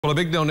Well, a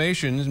big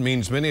donation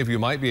means many of you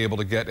might be able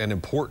to get an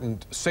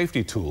important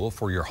safety tool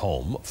for your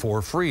home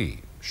for free.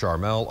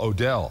 Charmel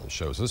Odell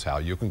shows us how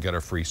you can get a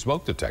free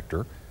smoke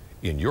detector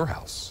in your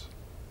house.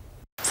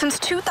 Since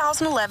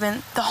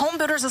 2011, the Home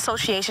Builders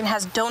Association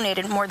has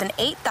donated more than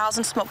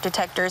 8,000 smoke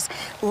detectors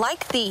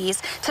like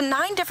these to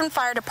 9 different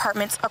fire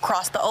departments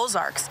across the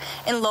Ozarks.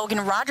 In Logan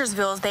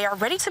Rogersville, they are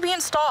ready to be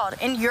installed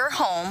in your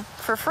home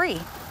for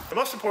free. The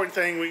most important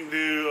thing we can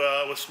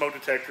do with smoke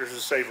detectors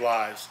is save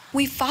lives.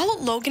 We followed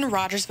Logan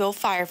Rogersville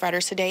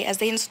firefighters today as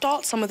they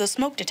installed some of the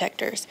smoke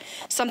detectors,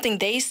 something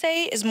they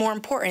say is more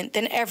important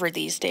than ever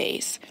these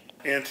days.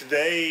 In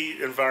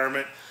today's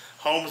environment,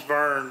 homes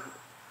burn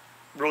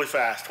really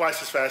fast,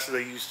 twice as fast as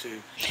they used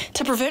to.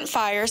 To prevent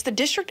fires, the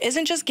district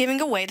isn't just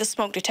giving away the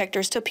smoke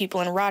detectors to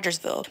people in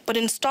Rogersville, but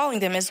installing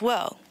them as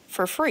well,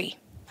 for free.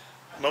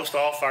 Most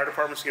all fire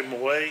departments give them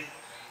away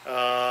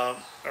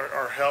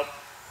or help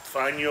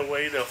find you a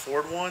way to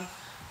afford one.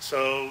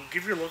 So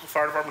give your local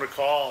fire department a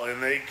call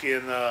and they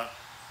can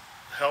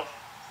help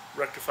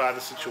rectify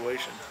the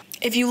situation.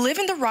 If you live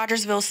in the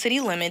Rogersville city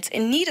limits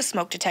and need a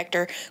smoke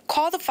detector,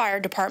 call the fire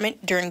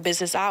department during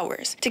business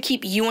hours. To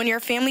keep you and your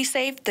family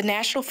safe, the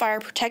National Fire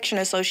Protection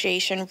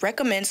Association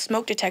recommends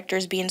smoke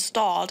detectors be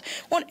installed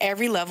on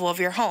every level of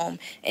your home,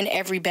 in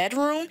every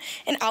bedroom,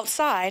 and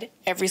outside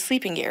every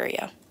sleeping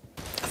area.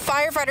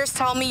 Firefighters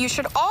tell me you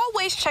should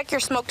always check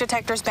your smoke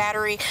detector's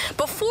battery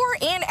before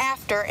and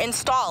after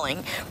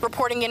installing.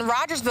 Reporting in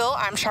Rogersville,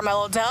 I'm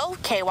Charmel Odell,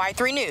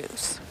 KY3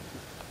 News.